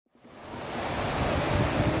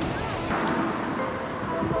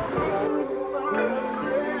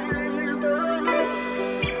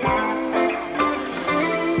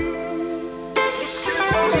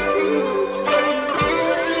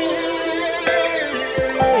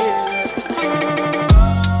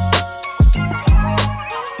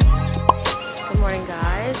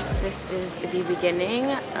beginning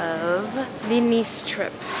of the Nice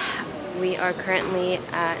trip. We are currently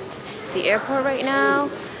at the airport right now.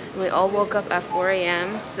 We all woke up at 4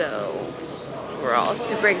 a.m. so we're all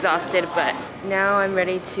super exhausted, but now I'm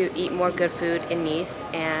ready to eat more good food in Nice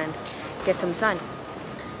and get some sun.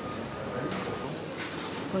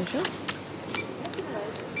 Bonjour.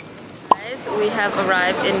 Guys, we have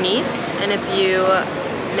arrived in Nice, and if you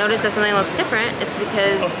notice that something looks different, it's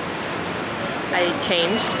because I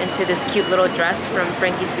changed into this cute little dress from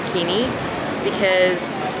Frankie's Bikini,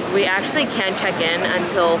 because we actually can't check in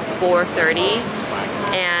until 4:30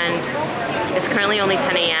 and it's currently only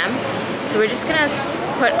 10 a.m. So we're just gonna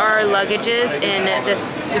put our luggages in this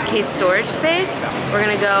suitcase storage space. We're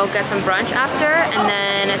gonna go get some brunch after and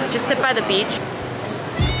then just sit by the beach.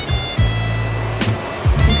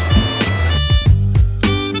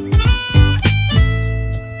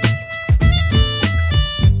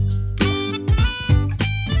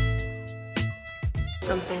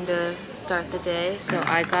 Something to start the day. So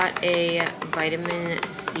I got a vitamin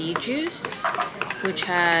C juice, which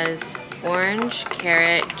has orange,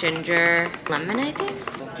 carrot, ginger, lemon, I think.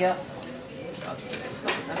 Yeah.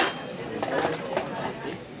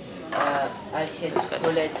 It's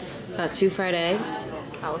good. Got 2 fried eggs,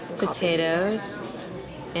 potatoes,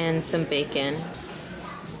 and some bacon.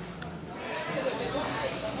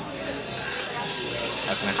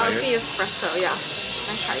 I'll see espresso, yeah.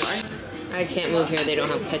 Can I try yours? I can't move here, they don't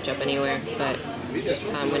have ketchup anywhere, but this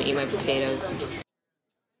time I'm gonna eat my potatoes.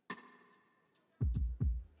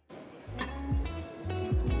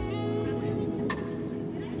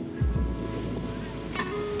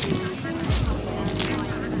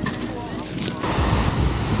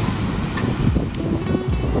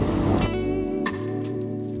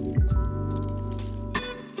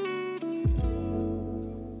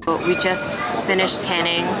 We just finished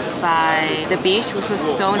tanning by the beach, which was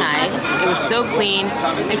so nice. It was so clean,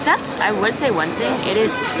 except I would say one thing, it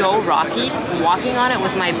is so rocky. Walking on it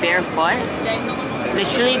with my bare foot,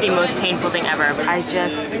 literally the most painful thing ever. I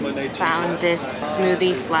just found this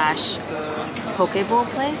smoothie slash poke bowl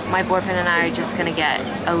place. My boyfriend and I are just gonna get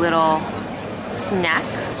a little snack.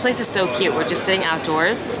 This place is so cute. We're just sitting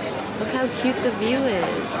outdoors. Look how cute the view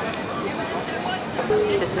is.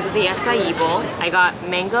 This is the acai bowl. I got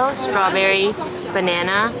mango, strawberry,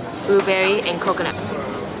 banana, blueberry, and coconut.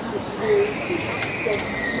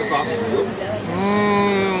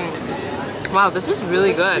 Wow, this is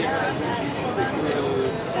really good.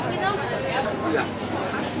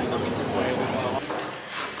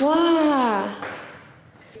 Wow!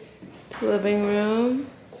 Living room.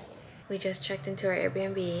 We just checked into our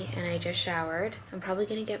Airbnb and I just showered. I'm probably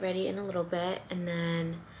gonna get ready in a little bit and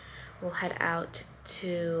then we'll head out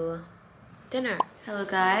to dinner. Hello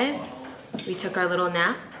guys, we took our little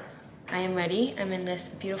nap. I am ready. I'm in this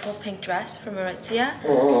beautiful pink dress from Aritzia.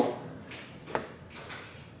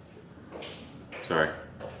 Sorry.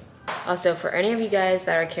 Also, for any of you guys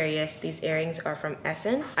that are curious, these earrings are from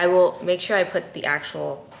Essence. I will make sure I put the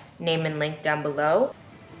actual name and link down below.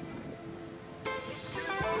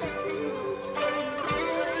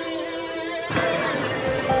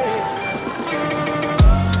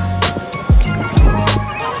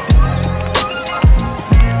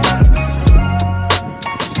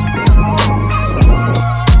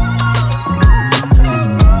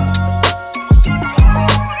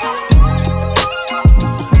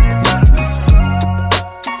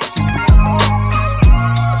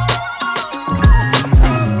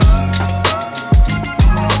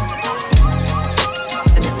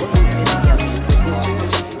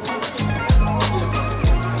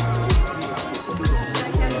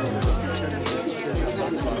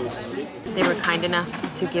 They were kind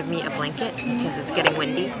enough to give me a blanket because it's getting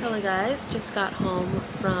windy. Hello guys, just got home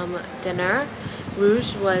from dinner.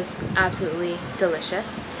 Rouge was absolutely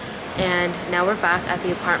delicious. And now we're back at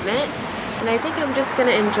the apartment. And I think I'm just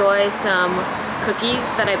gonna enjoy some cookies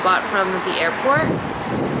that I bought from the airport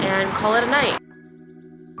and call it a night.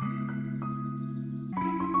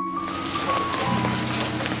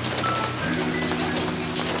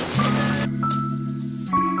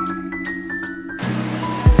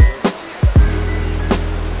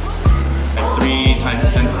 Times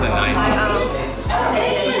 10 to the 9.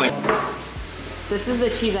 So it's like... This is the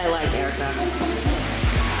cheese I like, Erica.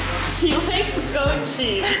 She likes goat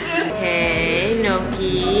cheese. Okay,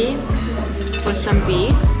 gnocchi with some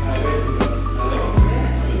beef.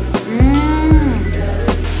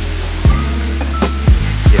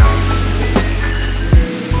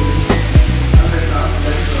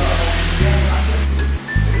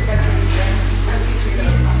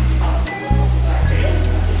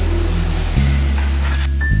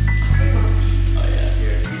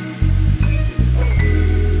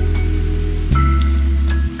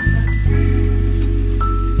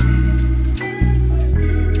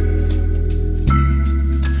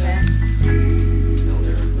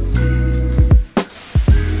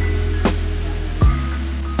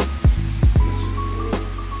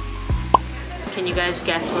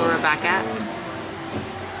 we're back at.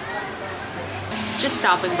 Just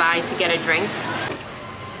stopping by to get a drink.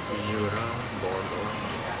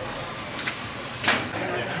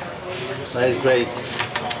 That is great.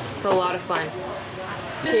 It's a lot of fun.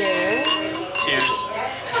 Cheers. Cheers.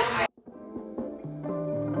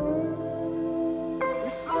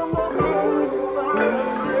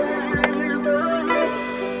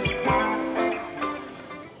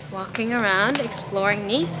 Walking around, exploring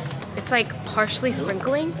Nice. It's like partially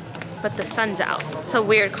sprinkling, but the sun's out. It's a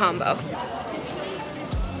weird combo.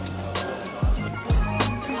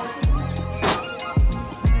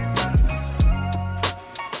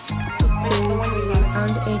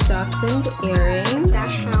 Found a dachshund earring.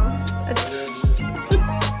 Dachshund. I'm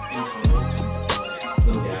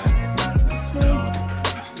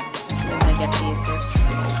gonna get these, they're so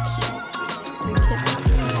cute.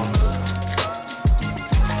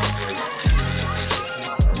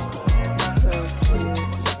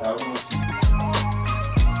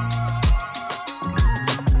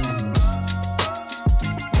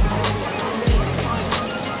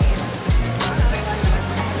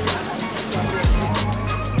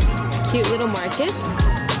 Cute little market.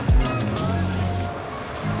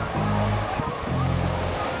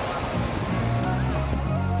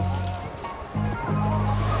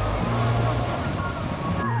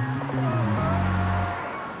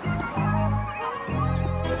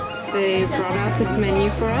 They brought out this menu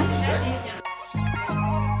for us.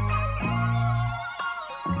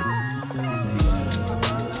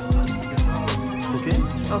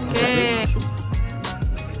 Okay.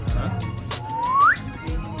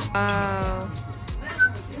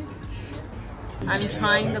 I'm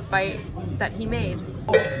trying the bite that he made.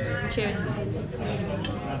 Cheers.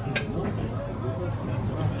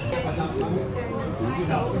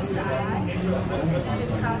 So sad.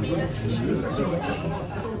 His happiness is the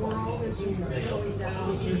world is just going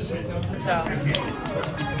down.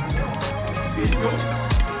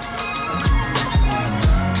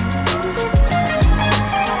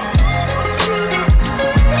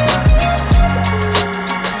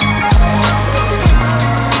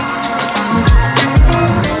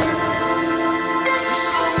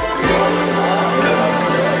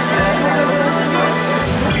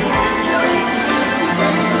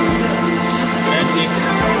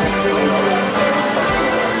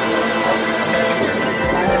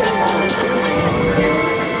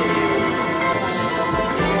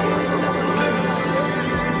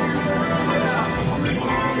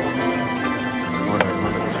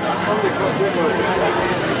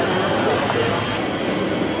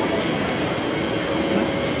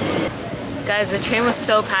 Guys, the train was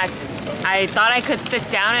so packed. I thought I could sit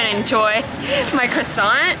down and enjoy my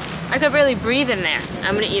croissant. I could barely breathe in there.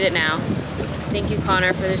 I'm gonna eat it now. Thank you,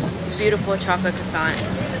 Connor, for this beautiful chocolate croissant.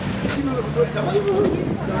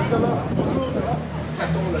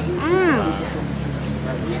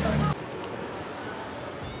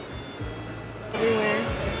 Everywhere.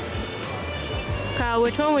 Kyle,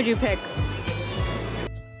 which one would you pick?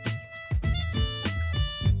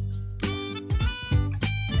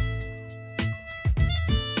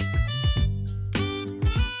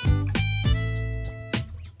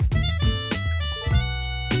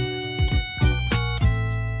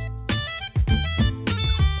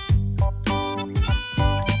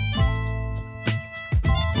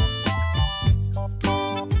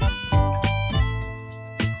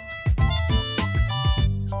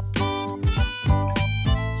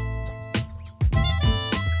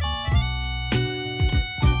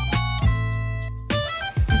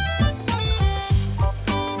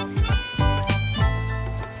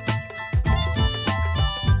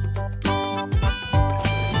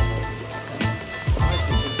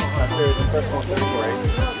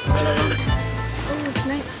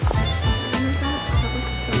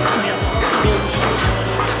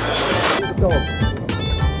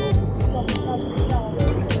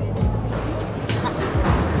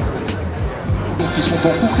 Qui sont en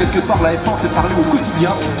cours quelque part, la F1 fait parler au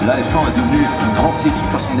quotidien. La F1 est devenue une grande série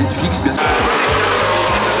façon Netflix.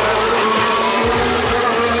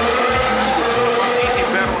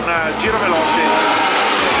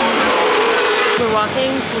 We're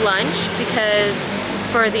walking to lunch because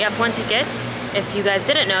for the F1 tickets, if you guys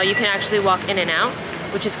didn't know, you can actually walk in and out,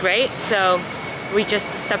 which is great. So we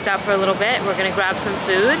just stepped out for a little bit. We're gonna grab some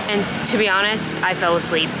food, and to be honest, I fell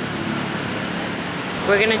asleep.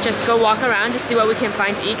 We're gonna just go walk around to see what we can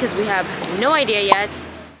find to eat because we have no idea yet.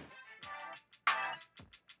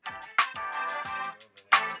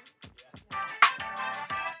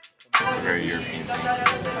 It's a very European thing.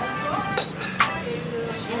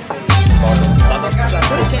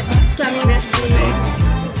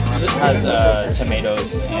 has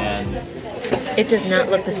tomatoes and... It does not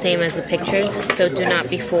look the same as the pictures, so do not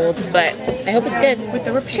be fooled, but I hope it's good with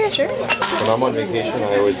the picture. When I'm on vacation,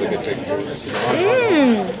 I always look at pictures.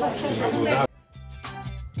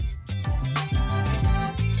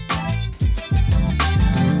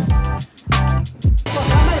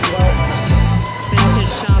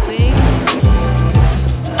 Vintage shopping.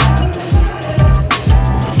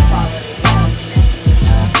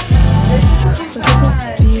 Look at this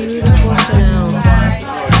beautiful Chanel.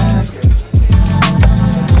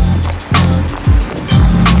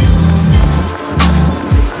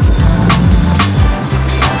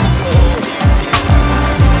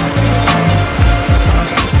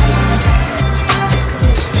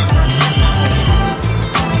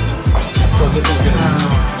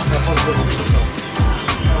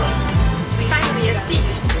 Finally a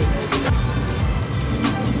seat.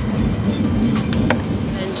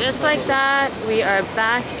 And just like that, we are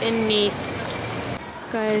back in Nice.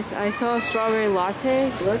 Guys, I saw a strawberry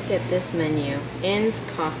latte. Look at this menu. In's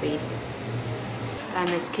coffee. I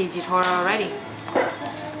miss Keiji Toro already.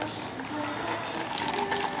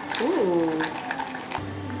 Ooh.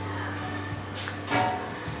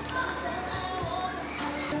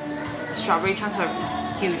 The strawberry chunks are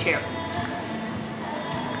huge here.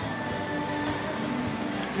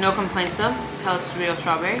 No complaints though. Tell us it's real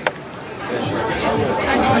strawberry.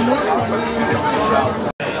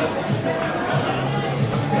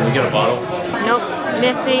 Can we get a bottle? Nope.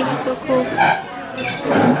 Messy. Cool.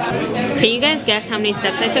 Can you guys guess how many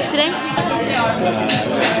steps I took today?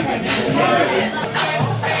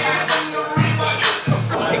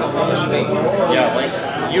 Yeah, like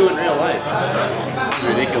you in real life. It's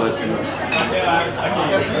ridiculous.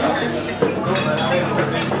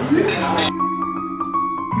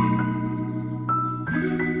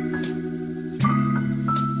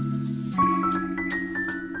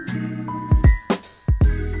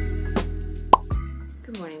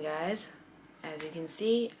 Good morning, guys. As you can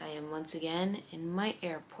see, I am once again in my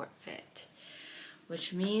airport fit,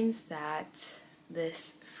 which means that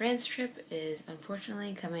this France trip is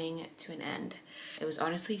unfortunately coming to an end. It was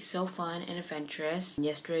honestly so fun and adventurous.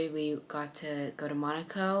 Yesterday we got to go to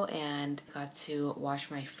Monaco and got to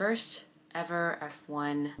watch my first ever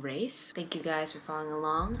F1 race. Thank you guys for following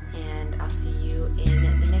along, and I'll see